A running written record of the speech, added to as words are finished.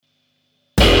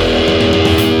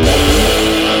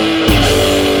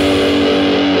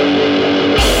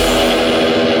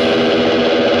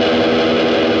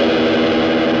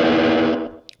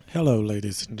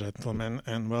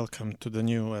welcome to the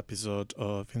new episode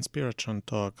of Inspiration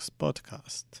Talks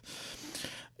podcast.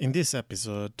 In this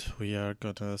episode, we are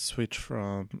going to switch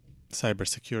from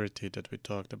cybersecurity that we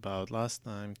talked about last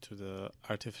time to the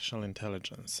artificial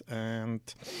intelligence. And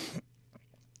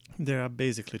there are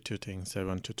basically two things I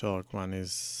want to talk. One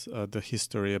is the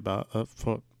history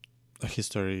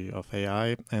history of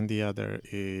AI, and the other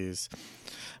is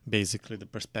basically the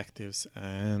perspectives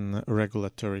and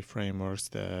regulatory frameworks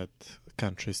that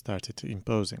countries started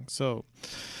imposing. So,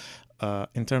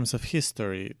 in terms of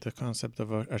history, the concept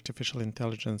of artificial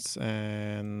intelligence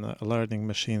and learning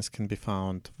machines can be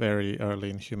found very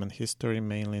early in human history,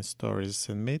 mainly in stories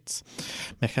and myths.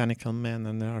 Mechanical men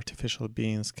and artificial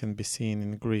beings can be seen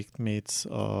in Greek myths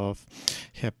of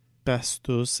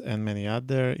Hephaestus and many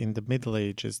other. In the Middle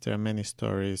Ages, there are many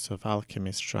stories of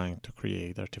alchemists trying to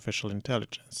create artificial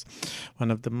intelligence.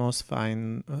 One of the most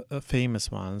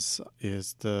famous ones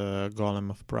is the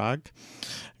Golem of Prague.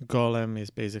 Golem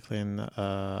is basically in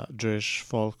Jewish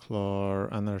folklore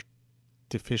an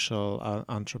artificial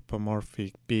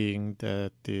anthropomorphic being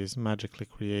that is magically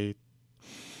created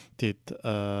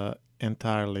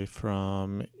entirely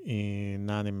from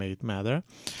inanimate matter.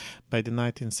 By the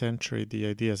 19th century, the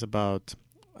ideas about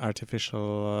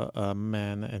artificial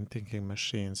men and thinking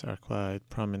machines are quite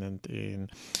prominent in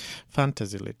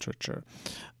fantasy literature,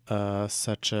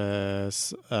 such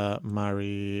as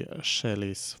Mary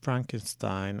Shelley's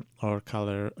Frankenstein or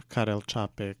Karel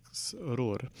Čapek's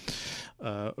Rur.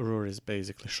 Rur is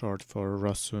basically short for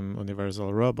Rossum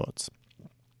Universal Robots.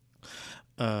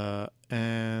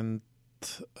 And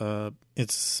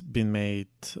it's been made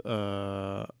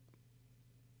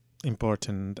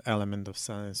important element of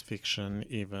science fiction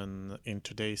even in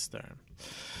today's term.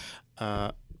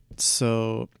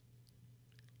 So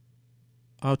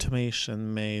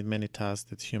automation made many tasks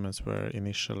that humans were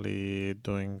initially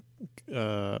doing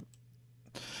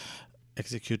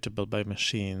executable by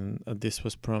machine. This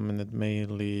was prominent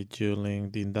mainly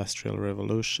during the Industrial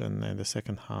Revolution and the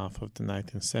second half of the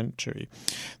 19th century.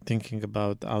 Thinking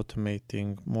about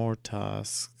automating more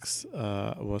tasks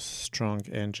was a strong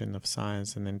engine of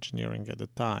science and engineering at the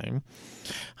time.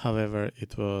 However,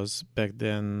 it was back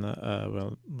then,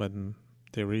 when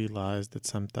they realized that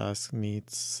some tasks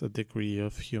needs a degree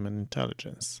of human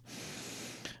intelligence.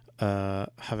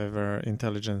 However,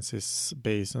 intelligence is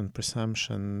based on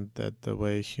presumption that the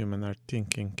way humans are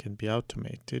thinking can be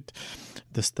automated.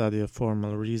 The study of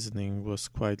formal reasoning was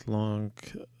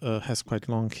has quite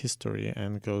long history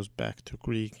and goes back to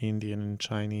Greek, Indian, and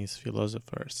Chinese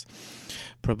philosophers.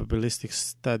 Probabilistic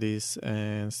studies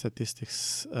and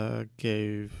statistics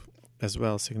gave as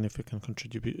well significant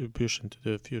contribution to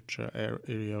the future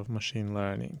area of machine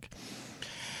learning.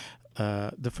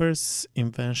 The first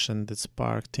invention that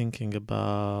sparked thinking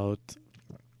about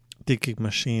thinking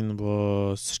machine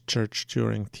was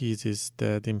Church-Turing thesis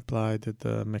that implied that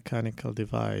the mechanical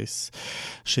device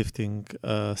shifting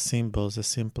symbols as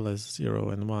simple as 0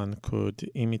 and 1 could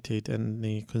imitate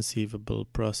any conceivable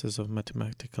process of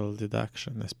mathematical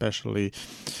deduction, especially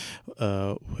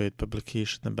with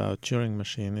publication about Turing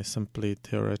machine is simply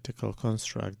theoretical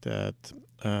construct that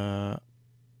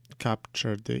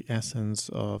captured the essence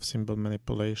of symbol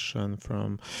manipulation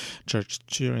from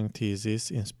Church-Turing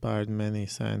thesis, inspired many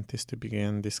scientists to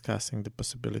begin discussing the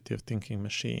possibility of thinking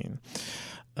machine.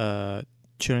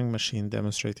 Turing machine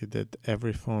demonstrated that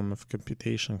every form of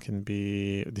computation can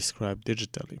be described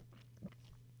digitally.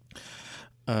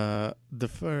 The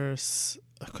first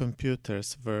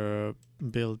computers were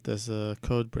built as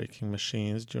code-breaking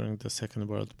machines during the Second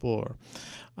World War.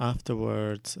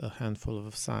 Afterwards, a handful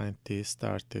of scientists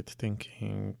started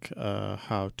thinking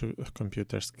how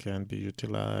computers can be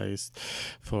utilized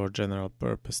for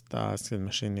general-purpose tasks in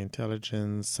machine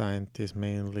intelligence. Scientists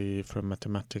mainly from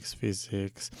mathematics,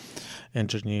 physics,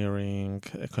 engineering,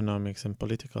 economics, and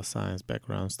political science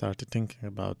backgrounds started thinking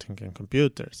about thinking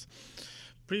computers.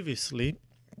 Previously,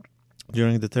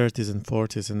 during the 30s and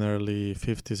 40s and early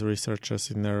 50s,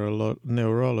 researchers in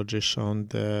neurology shown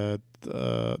that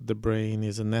the brain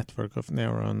is a network of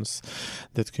neurons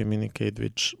that communicate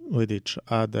with each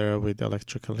other with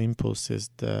electrical impulses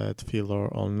that feel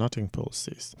or not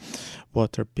impulses.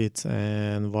 Walter Pitts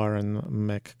and Warren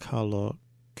McCulloch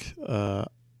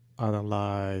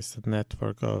analyzed the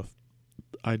network of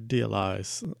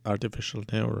idealized artificial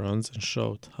neurons and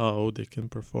showed how they can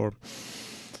perform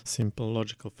simple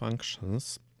logical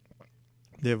functions.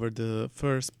 They were the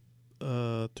first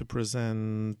to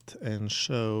present and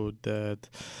show that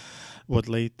what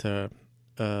later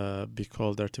be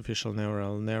called artificial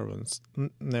networks.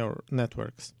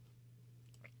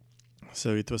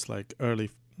 So it was like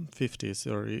early 50s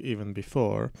or even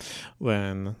before,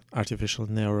 when artificial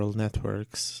neural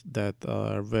networks that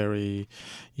are very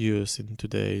used in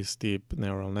today's deep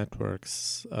neural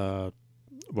networks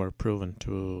were proven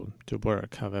to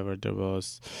work. However, there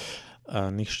was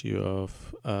an issue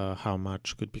of how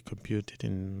much could be computed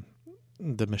in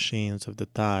the machines of the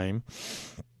time.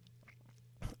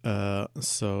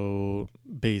 So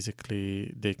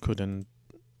basically, they couldn't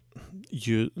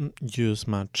use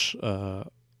much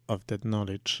of that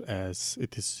knowledge as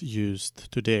it is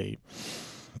used today.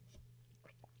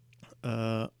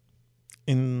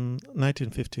 In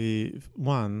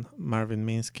 1951, Marvin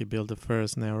Minsky built the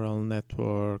first neural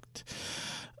networked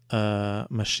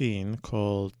machine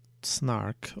called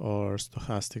SNARC, or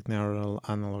Stochastic Neural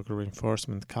Analog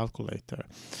Reinforcement Calculator.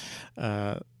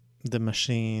 The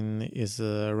machine is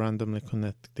a randomly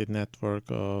connected network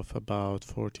of about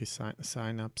 40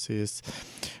 synapses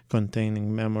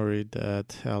containing memory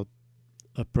that help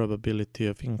a probability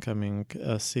of incoming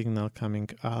signal coming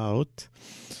out.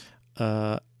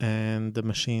 And the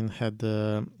machine had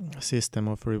a system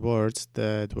of rewards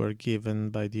that were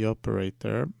given by the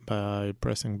operator by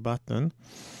pressing button.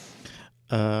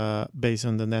 Based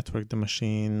on the network, the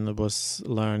machine was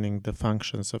learning the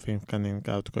functions of incoming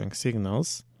outgoing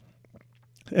signals.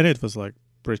 And it was like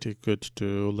pretty good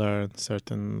to learn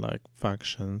certain like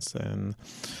functions and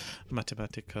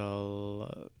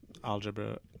mathematical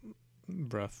algebra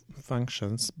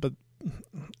functions,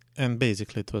 and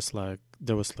basically it was like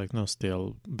there was like no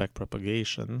still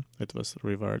backpropagation. It was a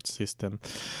reward system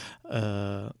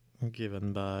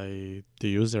given by the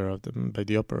user of by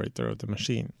the operator of the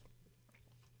machine.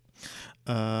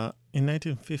 In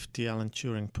 1950, Alan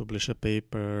Turing published a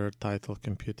paper titled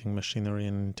Computing Machinery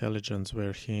and Intelligence,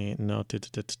 where he noted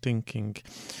that thinking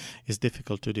is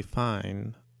difficult to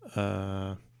define.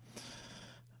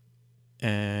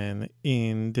 And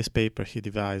in this paper, he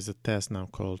devised a test now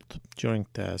called Turing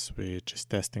test, which is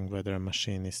testing whether a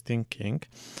machine is thinking.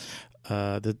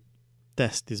 The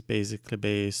test is basically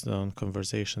based on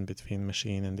conversation between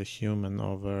machine and the human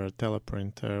over a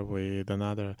teleprinter with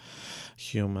another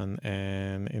human,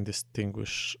 and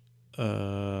indistinguish.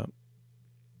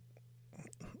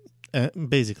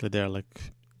 Basically, they're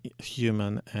like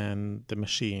human and the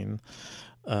machine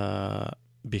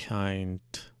behind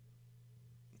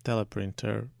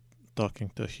teleprinter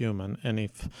talking to a human, and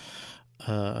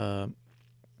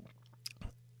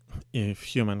if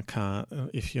human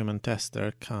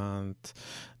tester can't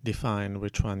define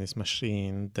which one is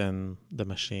machine, then the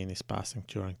machine is passing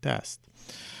Turing test.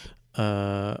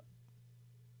 The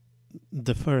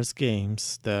first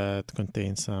games that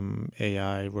contain some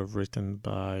AI were written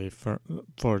by for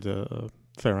the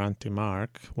Ferranti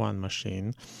Mark I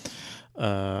machine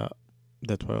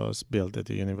that was built at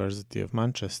the University of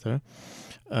Manchester.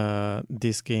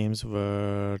 These games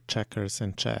were checkers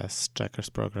and chess. Checkers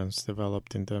programs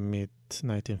developed in the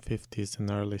mid-1950s and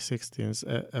early 60s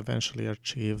eventually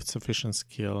achieved sufficient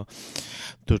skill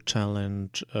to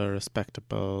challenge a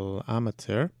respectable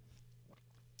amateur.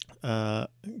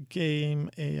 Game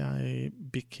AI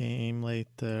became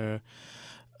later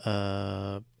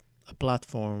a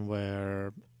platform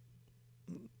where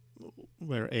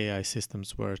AI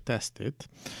systems were tested.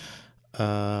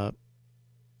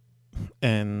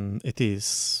 And it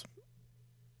is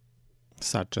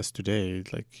such as today,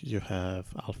 like you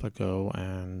have AlphaGo,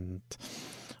 and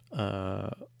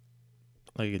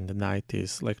like in the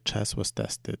 90s, like chess was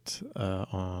tested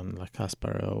on like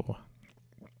Kasparov,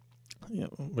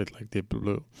 with like Deep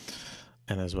Blue,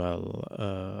 and as well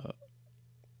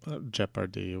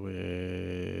Jeopardy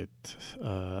with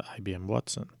IBM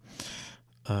Watson.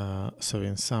 So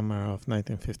in summer of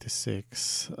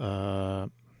 1956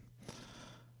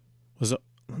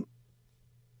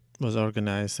 was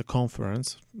organized a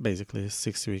conference, basically a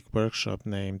 6-week workshop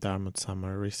named Dartmouth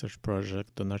Summer Research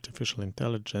Project on Artificial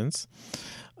Intelligence.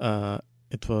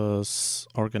 It was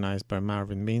organized by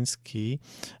Marvin Minsky,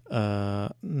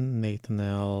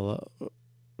 Nathaniel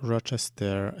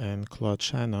Rochester, and Claude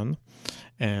Shannon,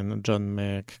 and John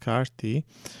McCarthy.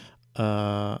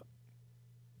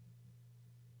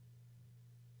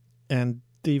 And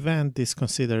the event is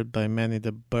considered by many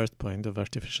the birthpoint of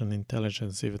artificial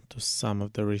intelligence, even to some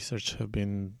of the research have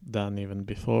been done even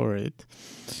before it.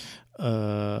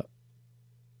 It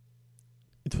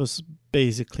was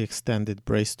basically extended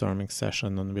brainstorming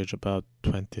session on which about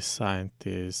 20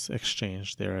 scientists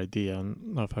exchanged their idea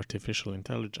of artificial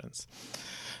intelligence.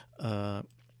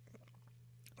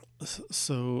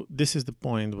 So this is the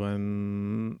point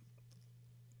when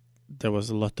there was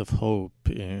a lot of hope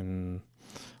in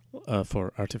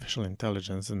for artificial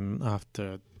intelligence, and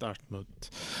after Dartmouth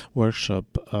workshop,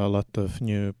 a lot of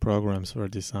new programs were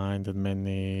designed and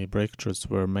many breakthroughs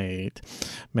were made.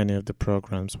 Many of the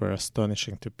programs were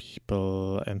astonishing to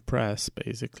people and press,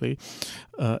 basically,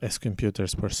 as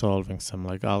computers were solving some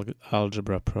like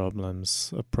algebra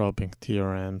problems, probing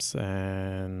theorems,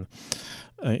 and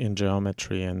in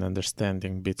geometry and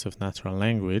understanding bits of natural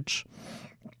language.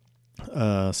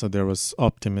 So there was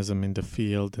optimism in the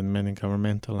field, and many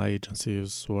governmental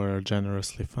agencies were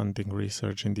generously funding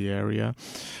research in the area.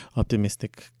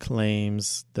 Optimistic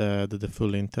claims that the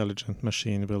fully intelligent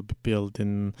machine will be built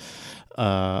in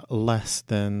less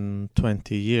than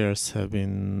 20 years have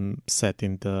been set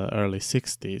in the early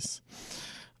 60s.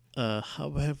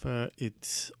 However,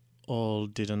 it all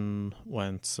didn't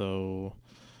went so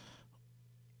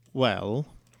well,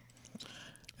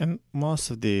 and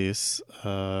most of these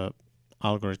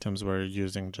algorithms were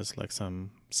using just like some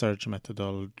search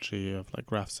methodology of like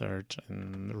graph search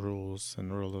and rules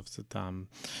and rule of the thumb,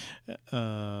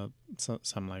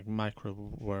 some like micro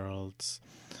worlds,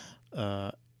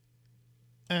 and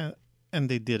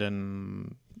they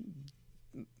didn't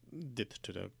did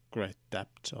to the great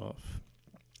depth of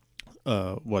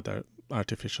what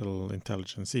artificial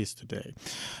intelligence is today.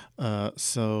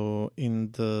 So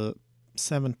in the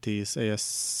 70s, AS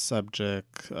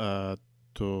subject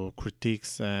to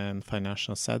critiques and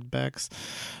financial setbacks,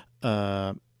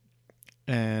 and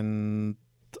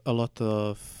a lot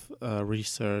of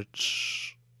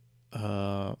research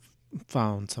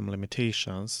found some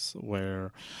limitations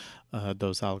where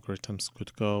those algorithms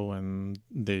could go and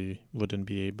they wouldn't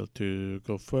be able to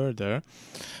go further.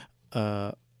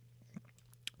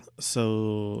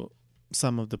 So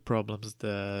some of the problems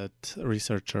that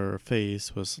researcher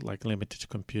faced was like limited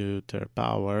computer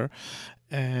power,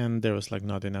 and there was like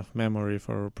not enough memory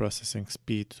for processing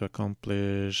speed to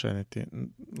accomplish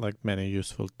anything, like many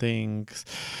useful things.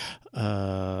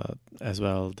 As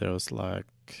well, there was like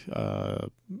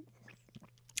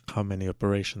how many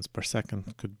operations per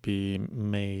second could be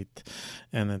made,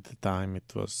 and at the time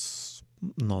it was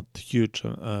not huge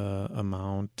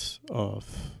amount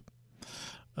of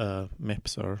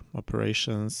MIPS or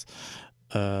operations.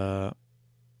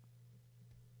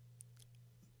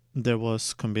 There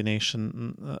was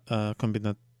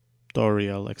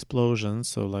combinatorial explosions,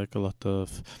 so like a lot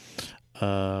of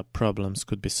problems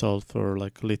could be solved for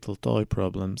like little toy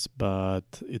problems,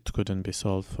 but it couldn't be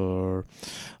solved for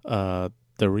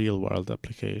the real world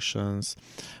applications.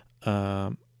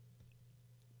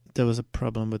 There was a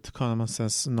problem with common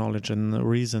sense knowledge and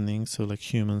reasoning, so like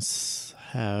humans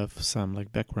have some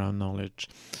like background knowledge,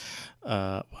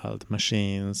 while the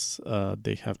machines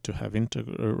they have to have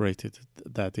integrated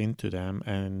that into them,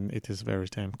 and it is very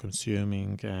time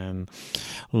consuming and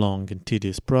long and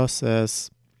tedious process.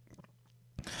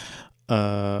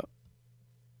 And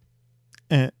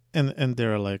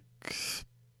there are like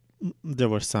there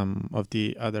were some of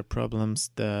the other problems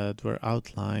that were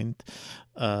outlined.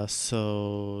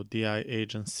 So the AI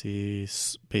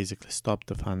agencies basically stopped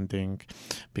the funding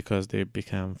because they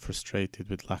became frustrated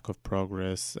with lack of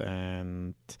progress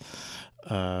and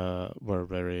were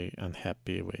very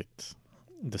unhappy with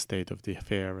the state of the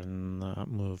affair, and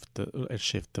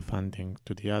shift the funding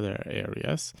to the other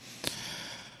areas.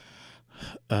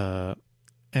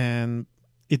 And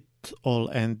it all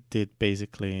ended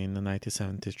basically in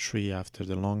 1973 after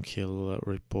the Long Hill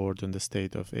report on the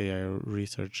state of AI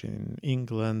research in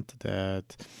England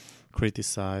that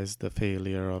criticized the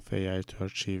failure of AI to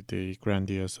achieve the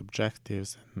grandiose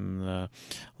objectives and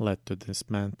led to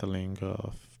dismantling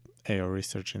of AI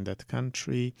research in that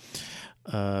country.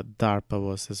 DARPA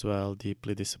was as well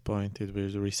deeply disappointed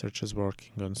with researchers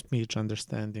working on speech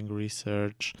understanding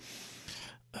research.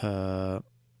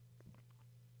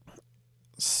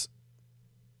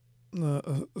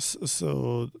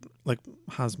 So, like,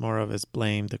 Hasmorov has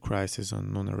blamed the crisis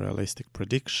on unrealistic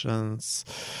predictions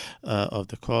of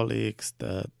the colleagues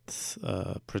that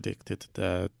predicted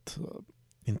that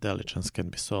intelligence can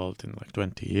be solved in like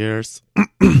 20 years.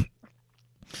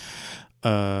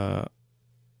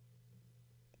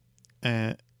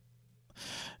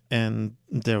 And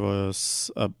there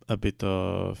was a bit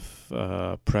of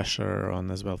pressure on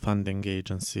as well funding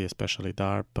agency, especially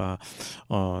DARPA,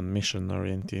 on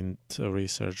mission-oriented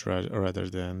research rather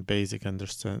than basic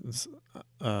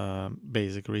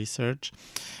research.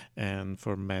 And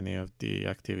for many of the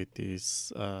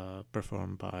activities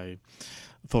performed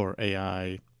for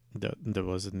AI, there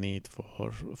was a need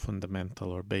for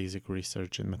fundamental or basic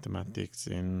research in mathematics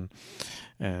and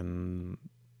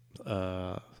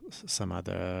some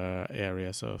other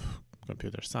areas of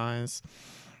computer science.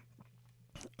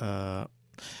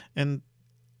 And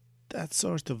that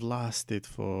sort of lasted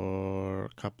for a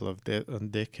couple of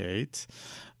decades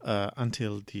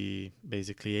until the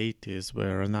basically 80s,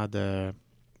 where another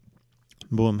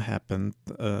boom happened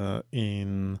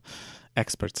in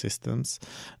expert systems.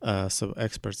 So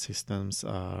expert systems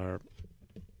are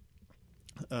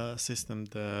a system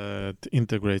that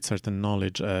integrates certain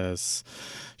knowledge as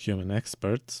human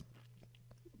experts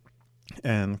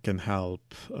and can help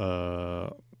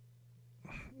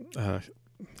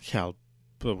help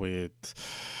with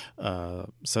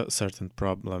certain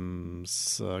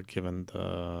problems given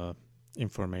the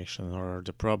information or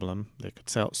the problem. They could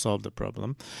solve the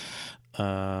problem.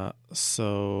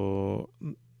 So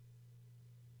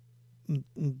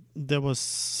there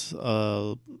was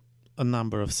a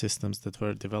number of systems that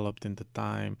were developed in the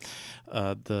time.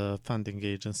 The funding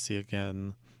agency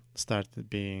again started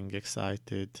being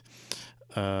excited,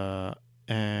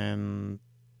 and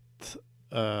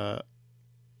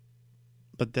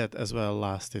but that as well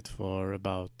lasted for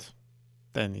about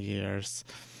 10 years.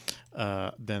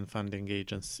 Then funding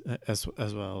agents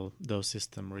as well, those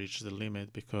systems reached the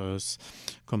limit because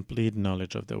complete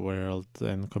knowledge of the world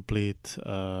and complete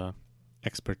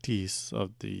expertise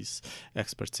of these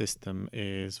expert system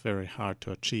is very hard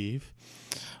to achieve.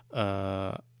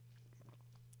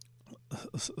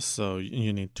 So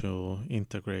you need to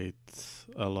integrate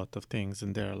a lot of things,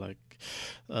 and there are like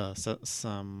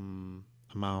some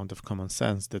amount of common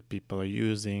sense that people are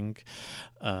using,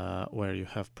 where you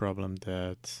have problem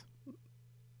that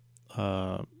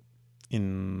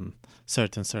in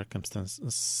certain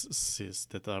circumstances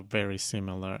that are very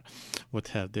similar would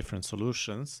have different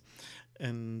solutions,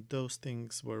 and those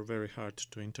things were very hard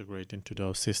to integrate into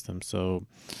those systems. So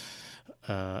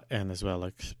and as well,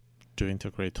 like to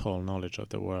integrate whole knowledge of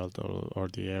the world or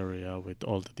the area with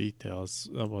all the details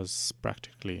was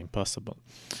practically impossible.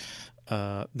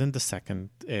 Then the second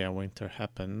AI winter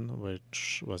happened,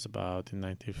 which was about in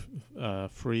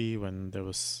 93 when there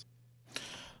was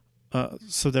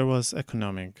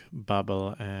economic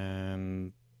bubble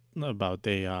and about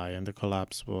AI, and the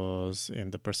collapse was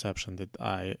in the perception that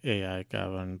AI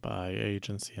governed by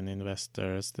agency and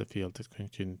investors. The field that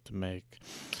continued to make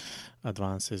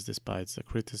advances despite the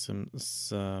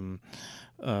criticisms.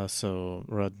 So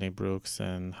Rodney Brooks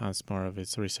and Hans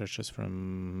Moravitz, researchers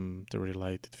from the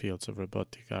related fields of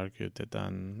robotics, argued that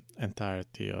an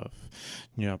entirety of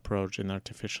new approach in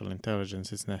artificial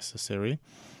intelligence is necessary.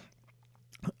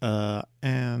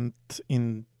 And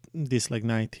in these like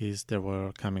 90s, there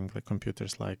were coming like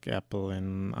computers like Apple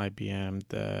and IBM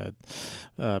that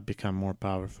become more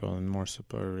powerful and more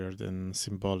superior than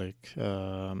symbolic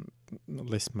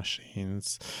list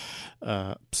machines.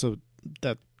 So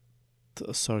that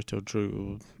sort of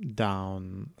drew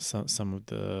down some of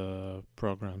the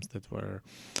programs that were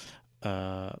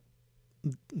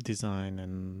designed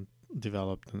and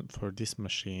developed for these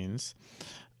machines.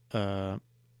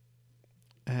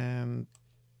 And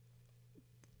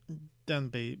then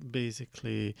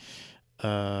basically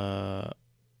in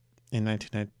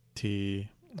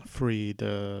 1993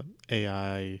 the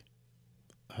AI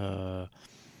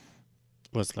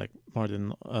was like more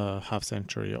than a half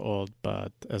century old,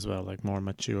 but as well like more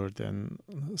matured and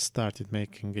started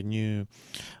making a new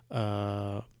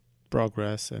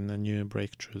progress, and the new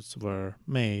breakthroughs were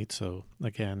made. So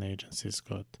again, agencies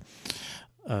got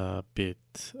a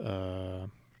bit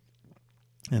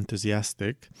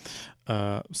enthusiastic.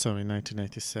 So in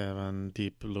 1997,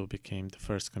 Deep Blue became the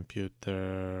first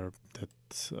computer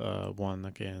that won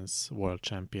against world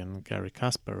champion Garry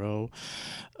Kasparov,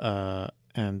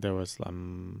 and there was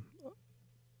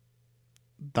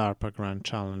DARPA grand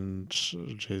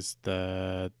challenges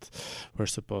that were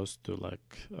supposed to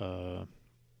like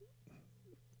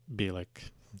be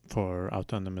like for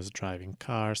autonomous driving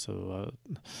cars. So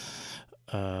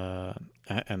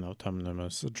and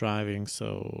autonomous driving.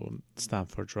 So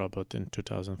Stanford robot in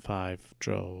 2005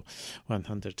 drove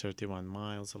 131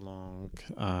 miles along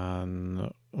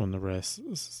an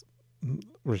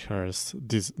rehearsed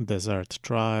desert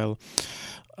trail.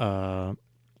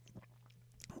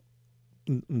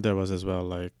 There was as well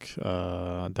like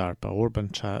DARPA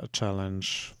urban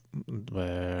challenge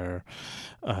where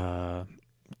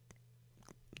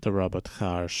the robot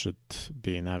car should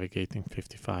be navigating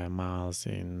 55 miles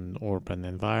in urban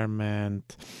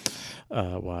environment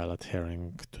while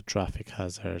adhering to traffic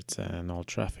hazards and all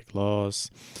traffic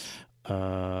laws.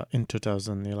 In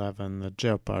 2011, the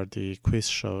Jeopardy quiz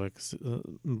show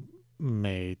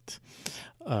made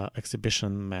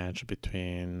exhibition match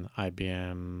between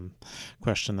IBM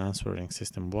question answering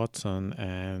system Watson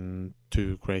and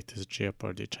two greatest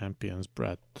Jeopardy champions,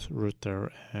 Brett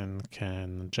Rutter and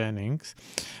Ken Jennings.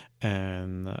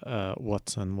 and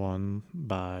Watson won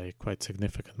by quite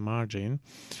significant margin.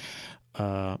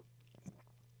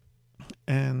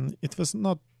 And it was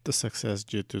not the success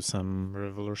due to some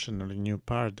revolutionary new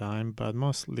paradigm, but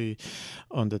mostly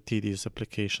on the tedious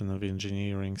application of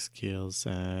engineering skills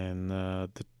and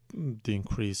the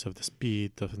increase of the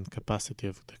speed and capacity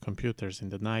of the computers in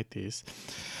the 90s.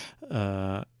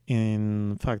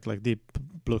 In fact, like Deep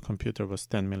Blue computer was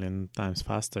 10 million times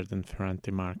faster than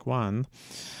Ferranti Mark I,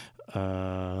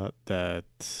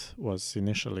 that was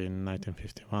initially in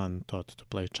 1951 taught to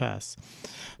play chess.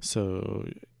 So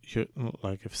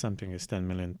like if something is 10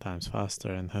 million times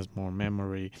faster and has more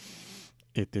memory,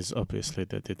 it is obviously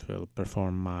that it will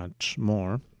perform much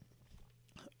more.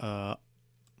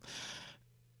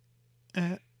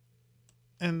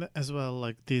 And as well,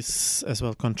 like this as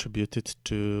well contributed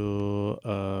to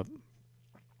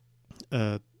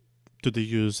the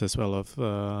use as well of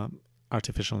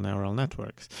artificial neural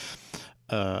networks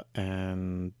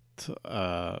and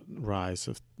rise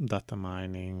of data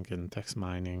mining and text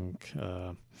mining,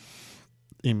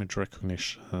 image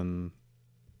recognition,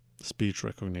 speech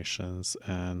recognitions,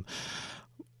 and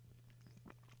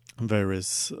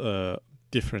various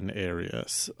different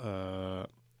areas.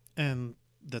 And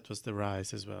that was the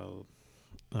rise as well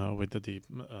with the deep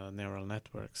neural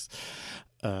networks,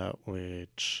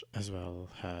 which as well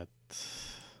had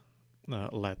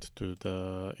led to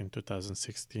in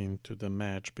 2016 to the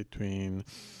match between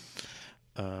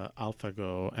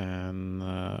AlphaGo and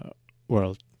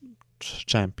world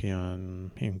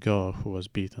champion in Go, who was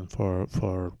beaten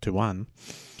 4-1.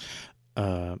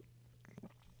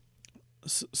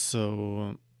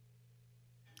 So,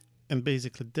 and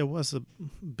basically there was a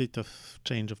bit of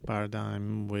change of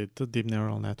paradigm with the deep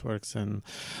neural networks, and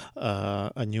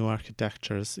a new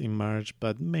architectures emerged,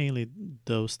 but mainly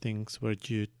those things were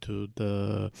due to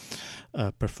the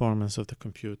performance of the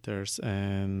computers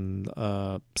and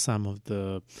some of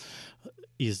the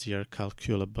easier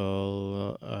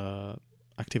calculable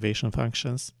activation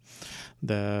functions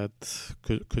that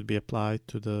could be applied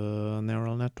to the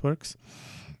neural networks.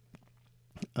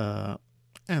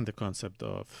 And the concept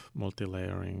of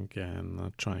multi-layering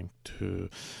and trying to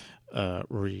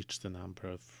reach the number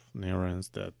of neurons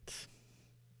that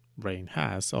brain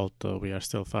has, although we are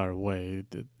still far away,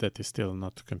 that is still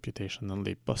not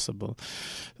computationally possible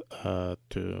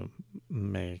to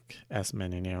make as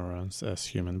many neurons as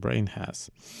human brain has.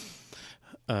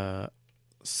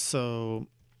 So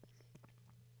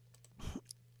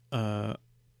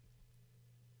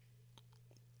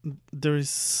there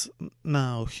is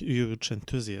now huge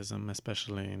enthusiasm,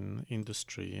 especially in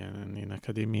industry and in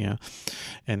academia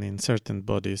and in certain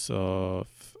bodies of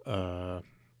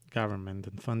government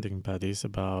and funding bodies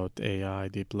about AI,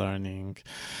 deep learning,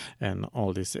 and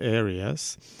all these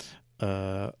areas,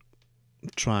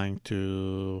 trying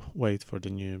to wait for the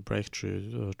new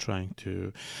breakthrough, trying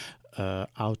to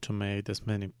automate as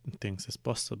many things as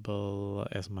possible,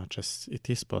 as much as it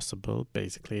is possible.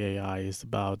 Basically, AI is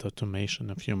about automation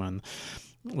of human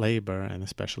labor, and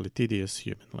especially tedious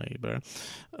human labor,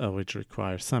 which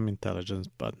requires some intelligence,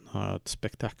 but not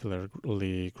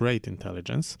spectacularly great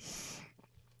intelligence.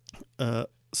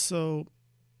 So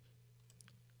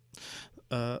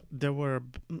there were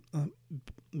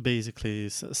basically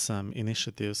some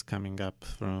initiatives coming up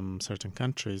from certain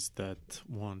countries that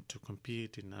want to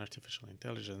compete in artificial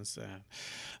intelligence,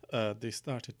 and they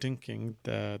started thinking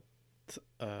that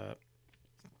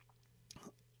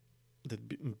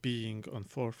being on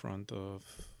forefront of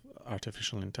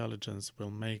artificial intelligence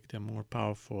will make them more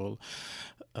powerful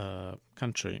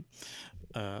country.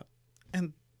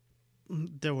 And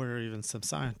there were even some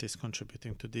scientists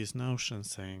contributing to these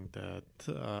notions, saying that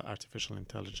artificial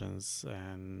intelligence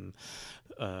and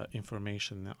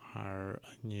information are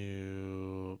a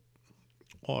new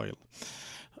oil,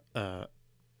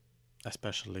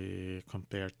 especially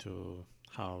compared to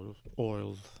how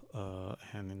oil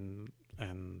and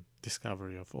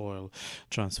discovery of oil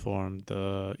transformed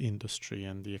the industry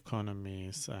and the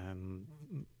economies and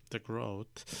the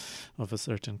growth of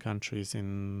certain countries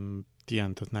in the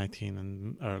end of 19th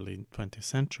and early 20th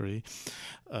century.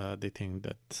 They think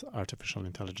that artificial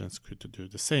intelligence could do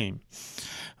the same.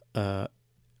 And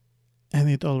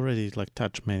it already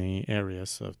touched many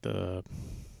areas of the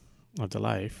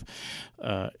life.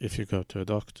 If you go to a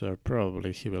doctor,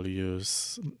 probably he will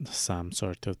use some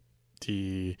sort of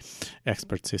the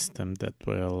expert system that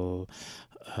will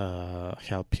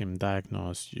help him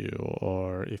diagnose you,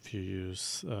 or if you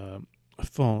use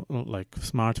phone, like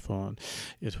smartphone,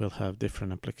 it will have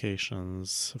different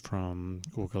applications from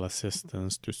Google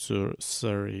Assistants to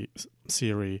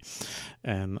Siri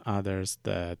and others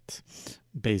that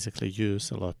basically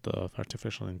use a lot of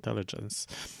artificial intelligence.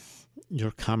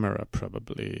 Your camera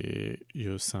probably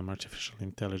use some artificial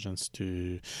intelligence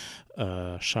to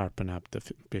sharpen up the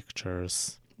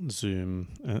pictures, zoom,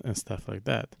 and stuff like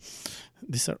that.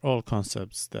 These are all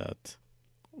concepts that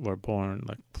were born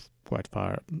like quite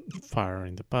far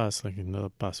in the past, like in the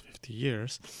past 50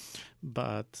 years,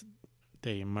 but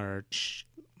they emerged,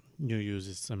 new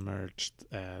uses emerged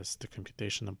as the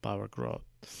computational power growth.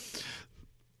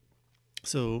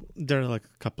 So there are like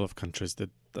a couple of countries that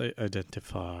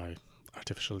identify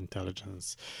artificial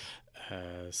intelligence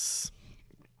as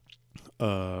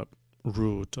a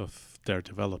root of their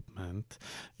development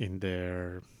in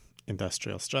their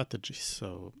industrial strategy.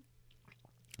 So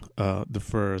the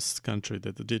first country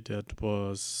that did that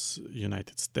was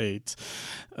United States,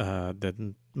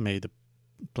 that made a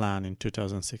plan in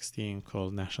 2016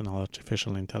 called National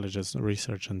Artificial Intelligence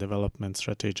Research and Development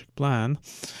Strategic Plan.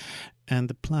 And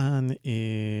the plan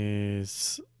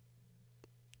is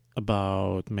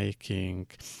about making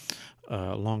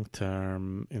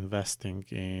long-term investing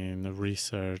in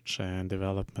research and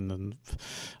development of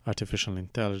artificial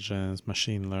intelligence,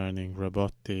 machine learning,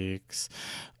 robotics,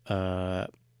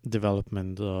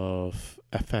 development of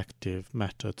effective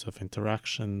methods of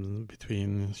interaction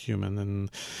between human and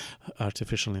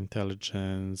artificial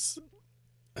intelligence,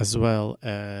 as well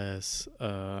as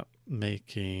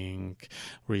making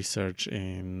research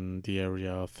in the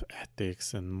area of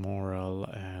ethics and moral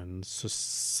and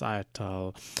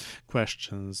societal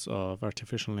questions of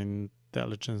artificial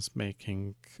intelligence,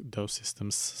 making those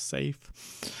systems safe.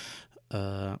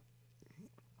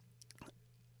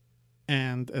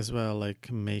 And as well,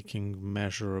 like making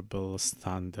measurable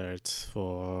standards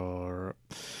for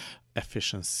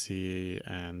efficiency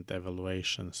and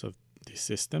evaluations of these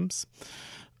systems.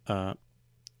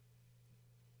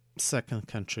 Second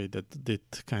country that did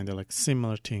kind of like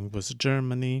similar thing was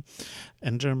Germany,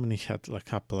 and Germany had like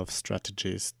a couple of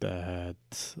strategies that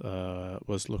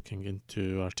was looking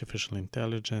into artificial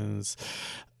intelligence.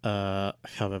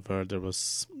 However, there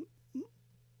was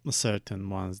certain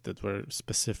ones that were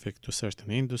specific to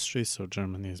certain industries. So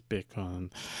Germany is big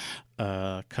on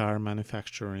car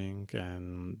manufacturing,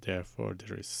 and therefore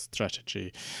there is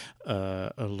strategy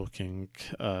looking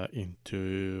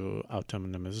into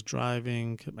autonomous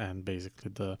driving, and basically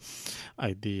the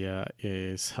idea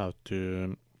is how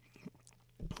to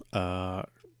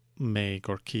make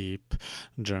or keep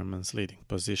Germany's leading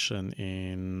position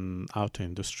in auto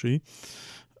industry.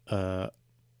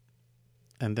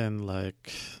 And then,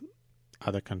 like,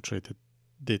 other country that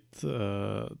did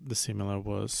the similar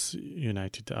was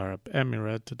United Arab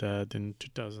Emirates, that in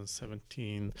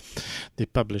 2017 they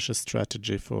published a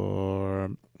strategy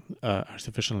for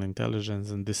artificial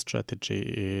intelligence, and this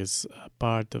strategy is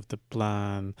part of the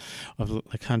plan of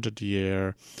like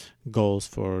 100-year goals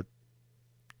for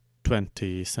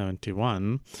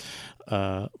 2071,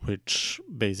 which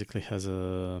basically has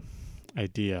a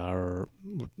idea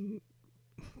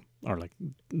or like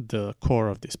the core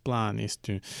of this plan is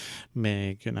to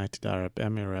make United Arab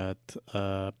Emirates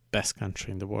best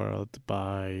country in the world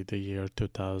by the year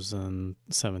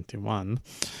 2071,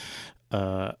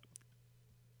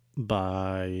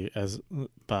 by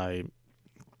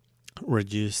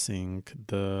reducing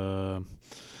the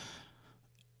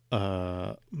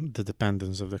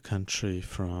dependence of the country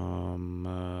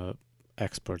from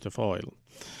export of oil.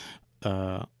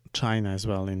 China as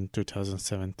well in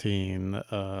 2017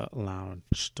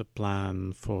 launched a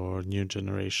plan for new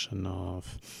generation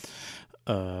of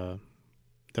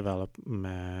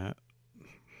development,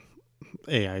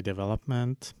 AI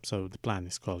development. So the plan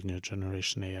is called New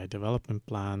Generation AI Development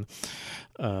Plan.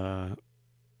 And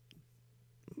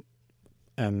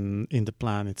in the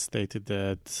plan it stated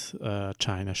that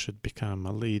China should become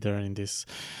a leader in this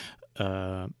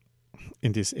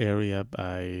area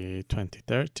by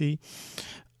 2030.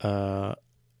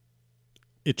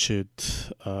 It should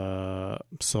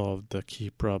solve the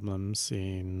key problems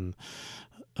in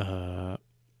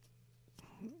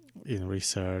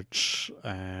research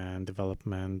and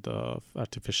development of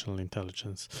artificial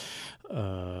intelligence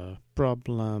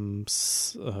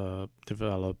problems,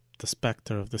 develop the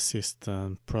specter of the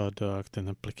system, product and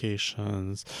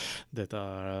applications that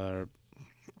are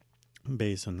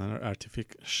based on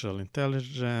artificial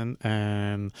intelligence,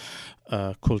 and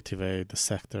cultivate the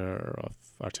sector of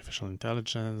artificial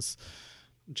intelligence.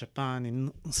 Japan,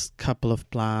 in a couple of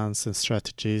plans and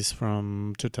strategies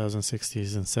from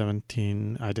 2016 and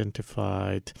 17,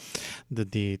 identified the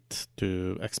need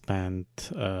to expand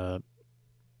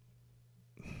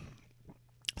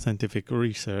scientific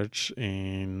research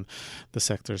in the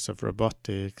sectors of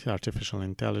robotics, artificial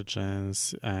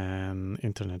intelligence, and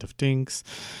Internet of Things.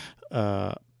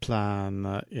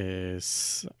 Plan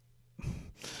is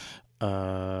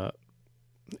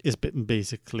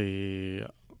basically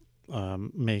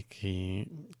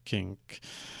making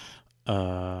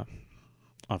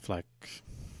of like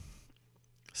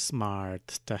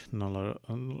smart,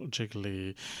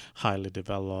 technologically highly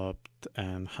developed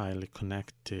and highly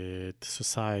connected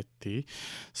society.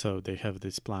 So they have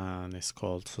this plan, it's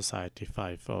called Society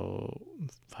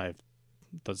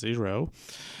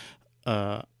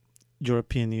 5.0.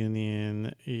 European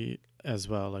Union as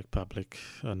well, like public,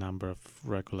 a number of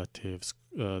regulatives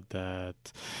that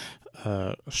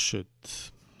should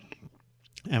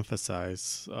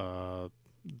emphasize the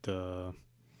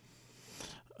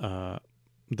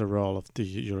role of the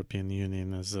European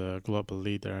Union as a global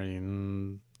leader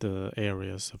in the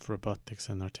areas of robotics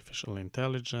and artificial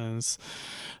intelligence.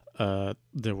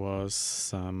 There was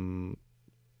some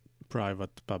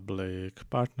private-public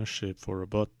partnership for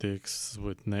robotics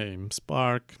with name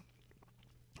Spark,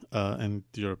 and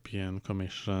the European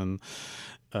Commission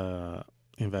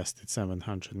invested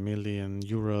 700 million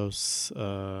euros,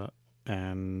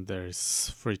 and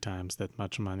there's 3 times that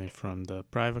much money from the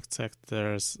private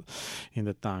sectors in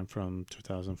the time from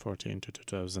 2014 to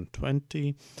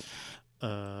 2020.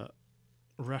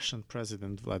 Russian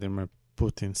President Vladimir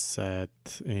Putin said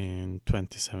in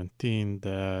 2017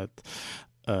 that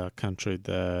a country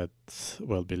that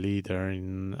will be leader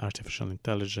in artificial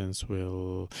intelligence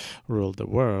will rule the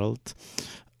world,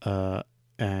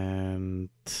 and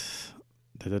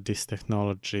that this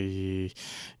technology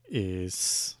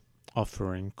is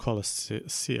offering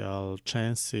colossal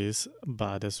chances,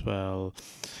 but as well,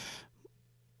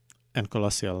 and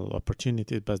colossal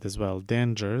opportunities, but as well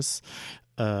dangers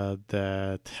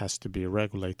that has to be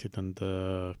regulated on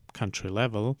the country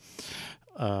level.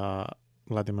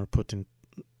 Vladimir Putin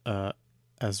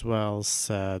as well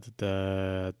said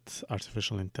that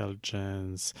artificial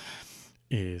intelligence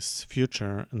is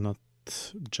future, not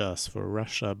just for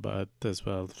Russia, but as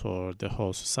well for the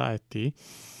whole society.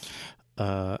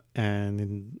 And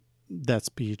in that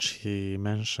speech, he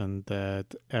mentioned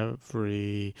that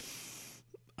every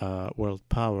world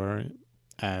power,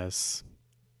 as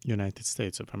United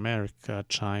States of America,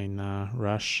 China,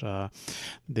 Russia,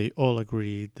 they all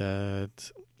agree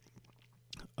that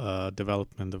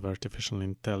development of artificial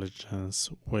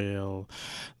intelligence will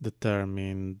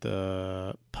determine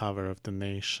the power of the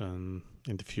nation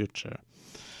in the future.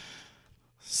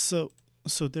 So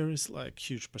there is like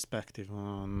huge perspective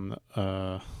on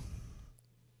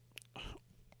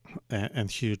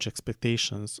and huge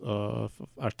expectations of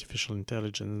artificial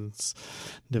intelligence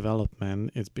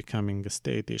development. It's becoming a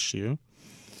state issue.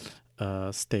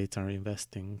 States are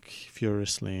investing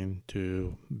furiously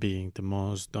into being the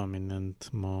most dominant,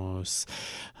 most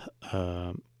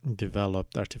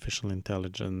developed artificial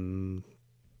intelligence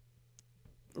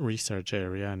research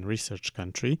area and research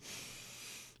country.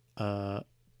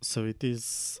 So it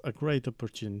is a great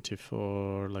opportunity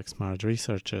for like smart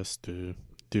researchers to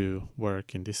do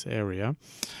work in this area.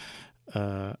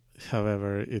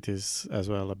 However, it is as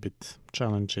well a bit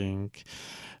challenging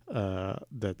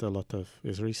that a lot of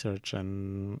is research,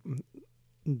 and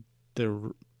there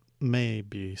may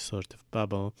be sort of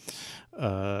bubble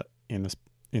in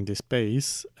this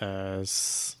space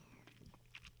as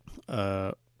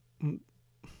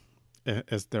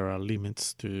there are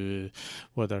limits to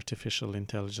what artificial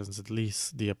intelligence, at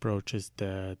least the approaches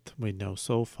that we know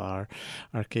so far,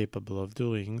 are capable of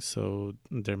doing. So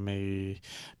there may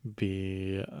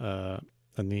be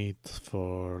a need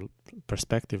for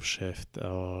perspective shift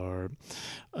or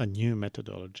new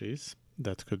methodologies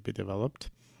that could be developed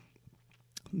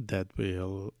that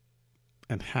will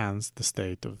enhance the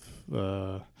state of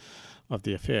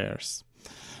the affairs.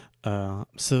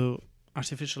 So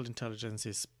artificial intelligence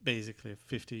is basically a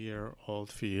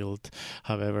 50-year-old field.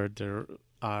 However, there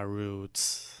are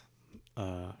roots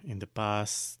in the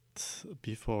past,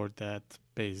 before that,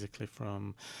 basically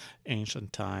from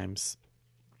ancient times.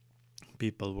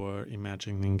 People were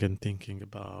imagining and thinking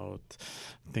about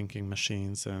thinking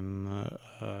machines and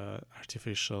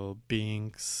artificial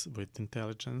beings with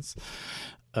intelligence.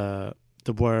 The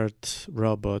word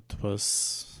robot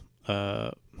was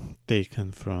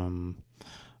taken from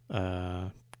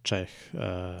Czech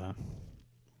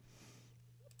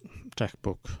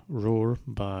book Rur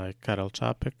by Karel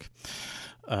Čapek,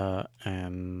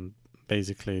 and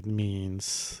basically it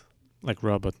means, like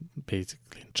robot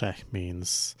basically in Czech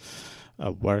means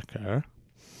a worker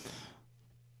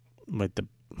with the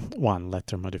one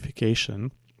letter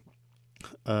modification.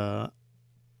 And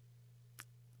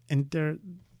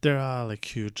there are like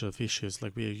huge of issues.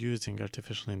 Like we are using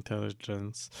artificial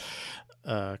intelligence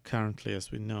currently, as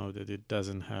we know, that it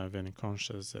doesn't have any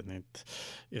conscience, and it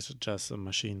is just a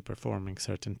machine performing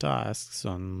certain tasks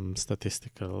on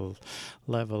statistical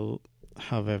level.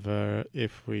 However,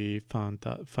 if we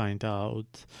find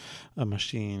out a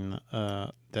machine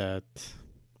that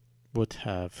would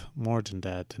have more than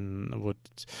that and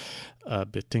would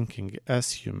be thinking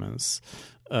as humans,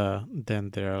 then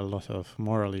there are a lot of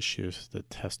moral issues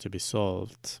that has to be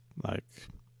solved, like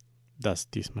does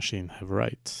this machine have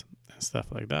rights and stuff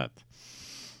like that.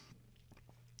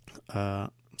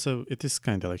 So it is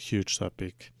kind of like huge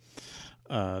topic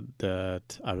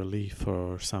that I will leave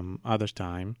for some other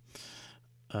time.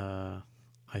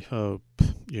 I hope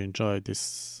you enjoyed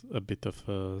this a bit of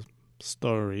a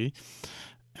story,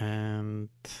 and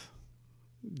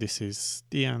this is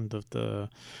the end of the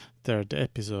third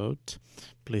episode.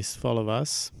 Please follow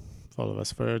us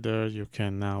further. You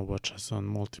can now watch us on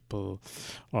multiple,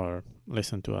 or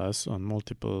listen to us on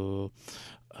multiple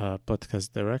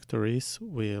podcast directories.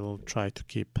 We'll try to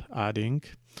keep adding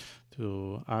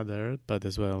to other, but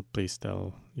as well, please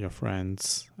tell your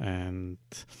friends and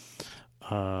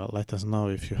let us know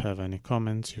if you have any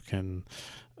comments. You can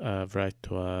write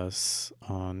to us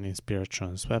on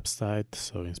Inspiratron's website,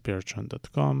 so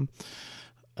inspiratron.com.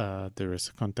 There is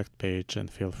a contact page, and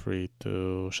feel free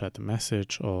to chat a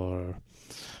message or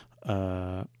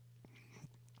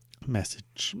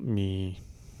message me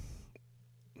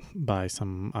by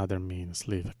some other means,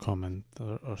 leave a comment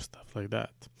or stuff like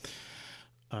that.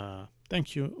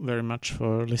 Thank you very much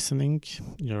for listening.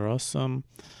 You're awesome,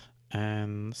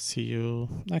 and see you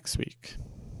next week.